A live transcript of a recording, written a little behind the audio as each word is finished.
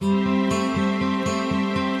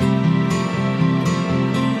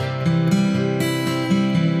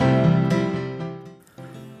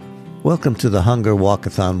Welcome to the Hunger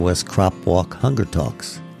Walkathon West Crop Walk Hunger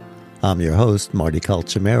Talks. I'm your host, Marty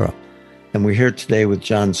Calcimero, and we're here today with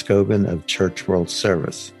John Scobin of Church World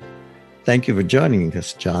Service. Thank you for joining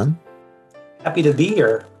us, John. Happy to be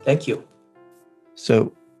here. Thank you.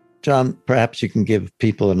 So, John, perhaps you can give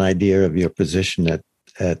people an idea of your position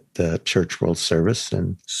at Church World Service.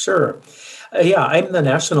 Sure. I'm the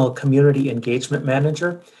National Community Engagement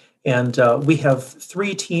Manager, and we have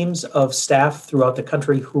 3 teams of staff throughout the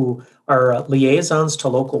country who are liaisons to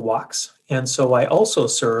local walks. And so I also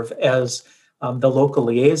serve as the local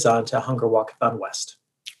liaison to Hunger Walkathon West.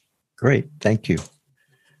 Great. Thank you.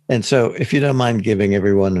 And so if you don't mind giving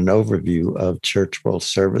everyone an overview of Church World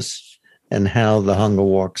Service and how the Hunger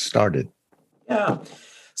Walk started. Yeah.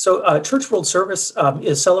 So Church World Service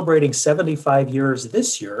is celebrating 75 years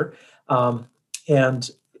this year. And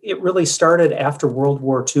it really started after World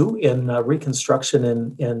War II in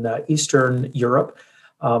Reconstruction in Eastern Europe.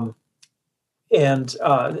 So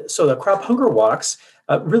the Crop Hunger Walks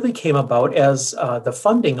really came about as the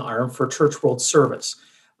funding arm for Church World Service.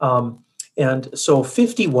 And so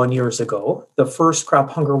 51 years ago, the first Crop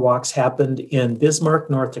Hunger Walks happened in Bismarck,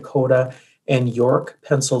 North Dakota, and York,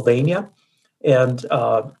 Pennsylvania. And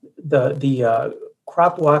the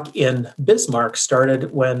Crop Walk in Bismarck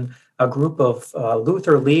started when a group of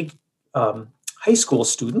Luther League high school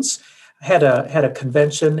students had a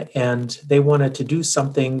convention, and they wanted to do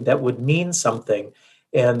something that would mean something.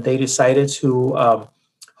 And they decided to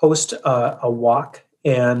host a walk.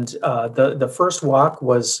 And the first walk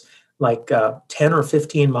was like 10 or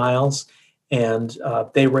 15 miles. And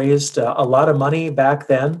they raised a lot of money back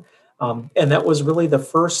then. And that was really the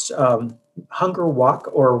first hunger walk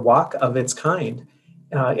or walk of its kind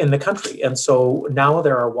in the country. And so now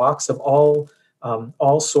there are walks of all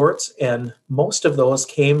sorts, and most of those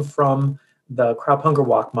came from the Crop Hunger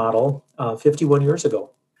Walk model 51 years ago.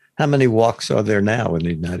 How many walks are there now in the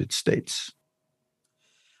United States?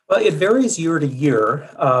 Well, it varies year to year.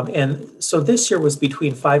 And so this year was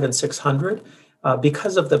between 500 and 600.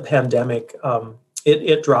 Because of the pandemic,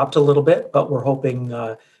 it dropped a little bit, but we're hoping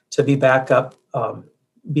to be back up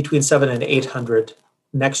between 700 and 800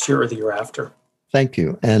 next year or the year after. Thank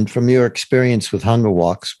you. And from your experience with Hunger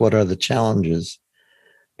Walks, what are the challenges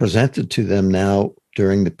presented to them now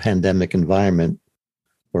during the pandemic environment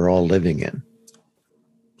we're all living in?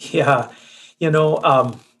 Yeah,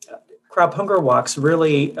 Crop Hunger Walks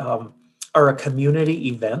really are a community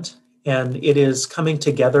event, and it is coming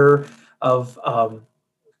together of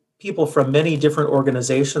people from many different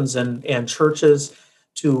organizations and churches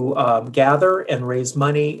to gather and raise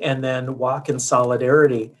money and then walk in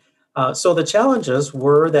solidarity. So the challenges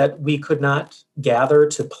were that we could not gather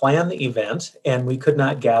to plan the event, and we could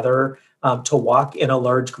not gather to walk in a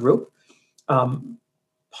large group.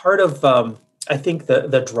 Part of, I think,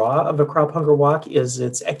 the draw of a Crop Hunger Walk is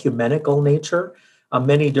its ecumenical nature.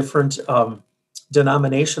 Many different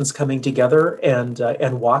denominations coming together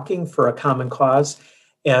and walking for a common cause.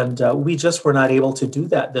 And we just were not able to do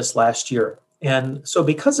that this last year. And so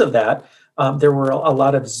because of that, there were a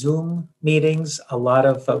lot of Zoom meetings, a lot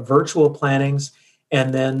of virtual plannings,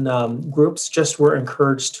 and then groups just were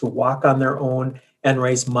encouraged to walk on their own and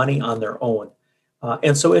raise money on their own.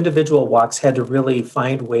 And so individual walks had to really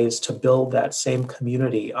find ways to build that same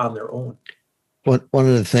community on their own. One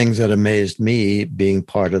of the things that amazed me being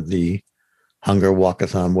part of the Hunger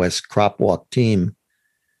Walkathon West Crop Walk team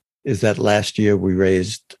is that last year we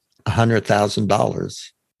raised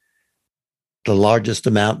 $100,000. The largest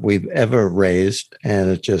amount we've ever raised,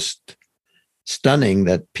 and it's just stunning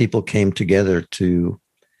that people came together to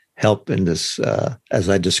help in this, as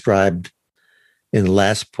I described in the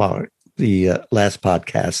last podcast,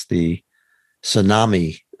 the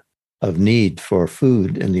tsunami of need for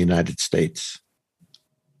food in the United States.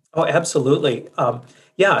 Oh, absolutely.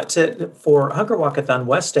 For Hunger Walkathon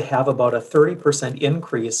West to have about a 30%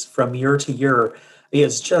 increase from year to year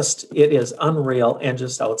it is unreal and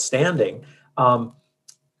just outstanding.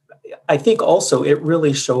 I think also it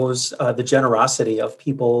really shows the generosity of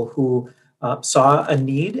people who saw a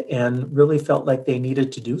need and really felt like they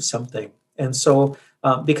needed to do something. And so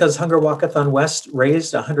because Hunger Walkathon West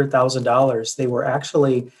raised $100,000, they were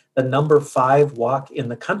actually the number 5 walk in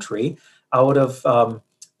the country out of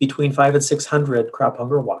between 500 and 600 Crop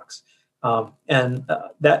Hunger Walks. And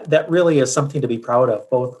that really is something to be proud of,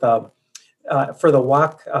 both for the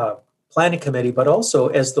walk planning committee, but also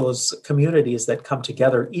as those communities that come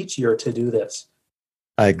together each year to do this.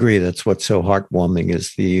 I agree. That's what's so heartwarming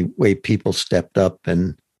is the way people stepped up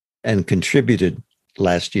and contributed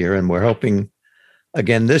last year. And we're hoping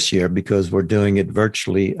again this year because we're doing it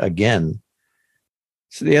virtually again.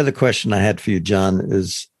 So the other question I had for you, John,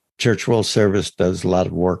 is Church World Service does a lot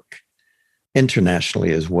of work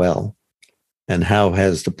internationally as well. And how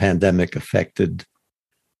has the pandemic affected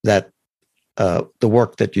that the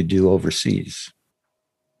work that you do overseas?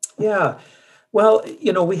 Yeah. Well,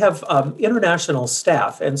 we have international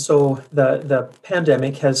staff, and so the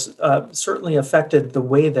pandemic has certainly affected the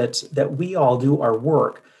way that we all do our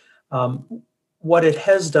work. What it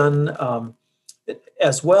has done,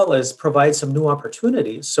 as well as provide some new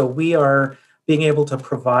opportunities. So we are being able to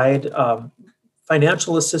provide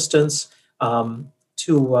financial assistance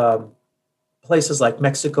to places like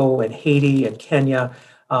Mexico and Haiti and Kenya,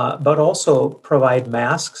 but also provide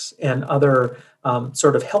masks and other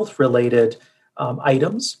sort of health-related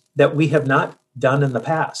items that we have not done in the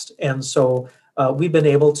past. And so we've been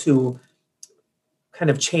able to kind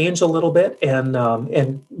of change a little bit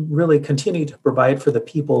and really continue to provide for the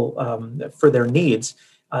people for their needs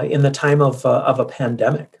in the time of a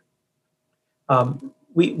pandemic.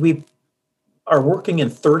 We are working in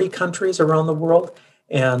 30 countries around the world,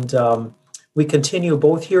 and we continue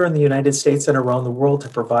both here in the United States and around the world to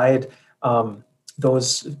provide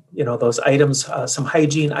those items, some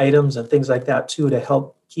hygiene items and things like that too, to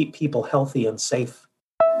help keep people healthy and safe.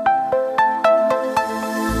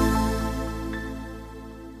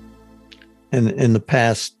 And in the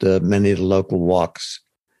past, many of the local walks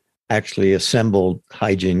actually assembled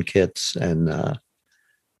hygiene kits and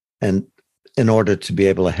in order to be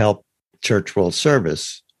able to help Church World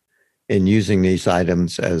Service in using these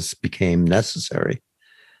items as became necessary.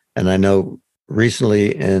 And I know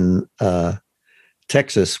recently in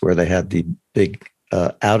Texas, where they had the big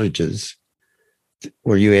outages,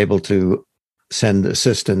 were you able to send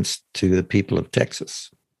assistance to the people of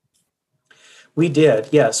Texas? We did,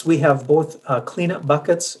 yes. We have both cleanup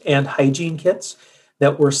buckets and hygiene kits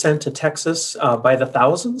that were sent to Texas by the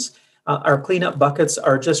thousands. Our cleanup buckets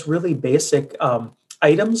are just really basic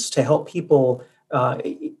items to help people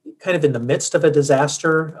kind of in the midst of a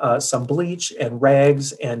disaster, some bleach and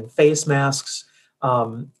rags and face masks,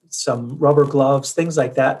 some rubber gloves, things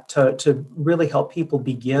like that to really help people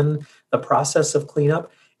begin the process of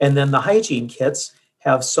cleanup. And then the hygiene kits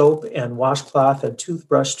have soap and washcloth and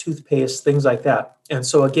toothbrush, toothpaste, things like that. And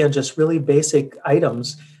so again, just really basic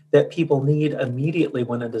items that people need immediately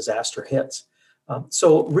when a disaster hits.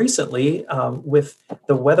 So recently, with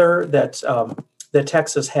the weather that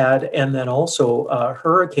Texas had, and then also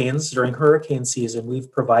hurricanes during hurricane season,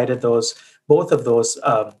 we've provided both of those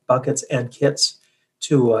buckets and kits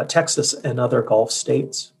to Texas and other Gulf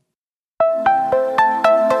states.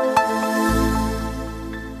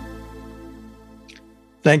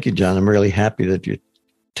 Thank you, John. I'm really happy that you're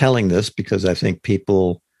telling this because I think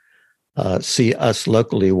people see us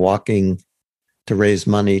locally walking to raise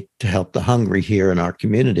money to help the hungry here in our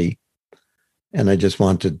community. And I just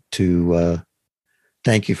wanted to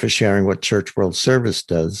thank you for sharing what Church World Service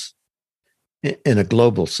does in a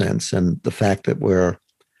global sense. And the fact that we're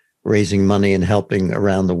raising money and helping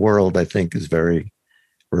around the world, I think, is very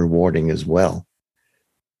rewarding as well.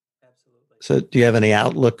 Absolutely. So do you have any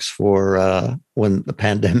outlooks for when the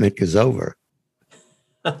pandemic is over?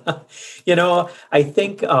 I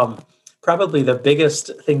think probably the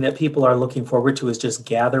biggest thing that people are looking forward to is just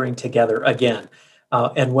gathering together again.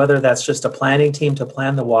 And whether that's just a planning team to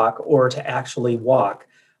plan the walk or to actually walk,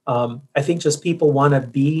 I think just people want to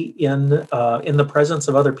be in the presence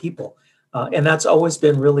of other people. And that's always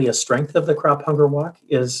been really a strength of the Crop Hunger Walk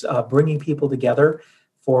is bringing people together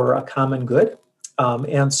for a common good.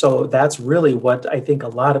 And so that's really what I think a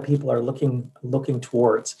lot of people are looking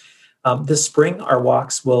towards. This spring, our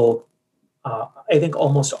walks will, I think,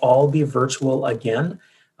 almost all be virtual again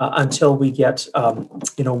until we get,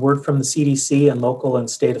 word from the CDC and local and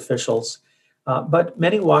state officials. But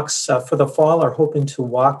many walks for the fall are hoping to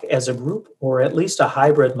walk as a group or at least a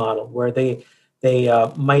hybrid model where they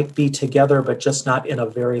might be together, but just not in a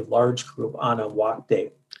very large group on a walk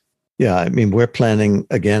day. Yeah, I mean, we're planning,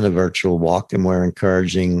 again, a virtual walk, and we're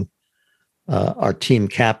encouraging our team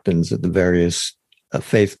captains at the various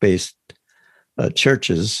faith-based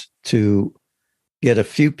churches to get a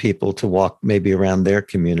few people to walk maybe around their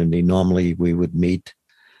community. Normally, we would meet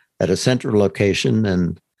at a central location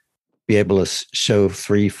and be able to show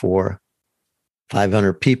 300, 400,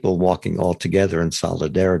 500 people walking all together in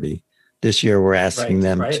solidarity. This year, we're asking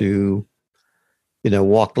them to,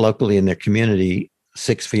 walk locally in their community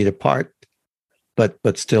 6 feet apart, but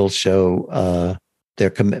still show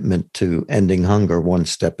their commitment to ending hunger one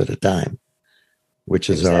step at a time, which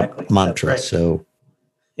is our mantra. So,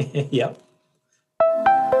 yep.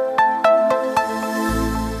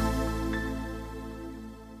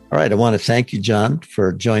 All right. I want to thank you, John,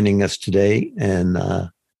 for joining us today and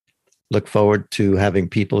look forward to having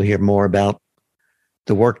people hear more about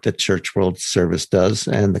the work that Church World Service does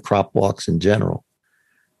and the crop walks in general.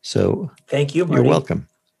 So thank you, Marty. You're welcome.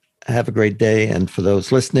 Have a great day. And for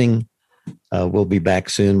those listening, we'll be back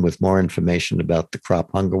soon with more information about the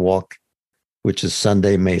Crop Hunger Walk, which is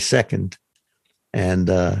Sunday, May 2nd. And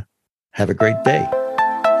have a great day.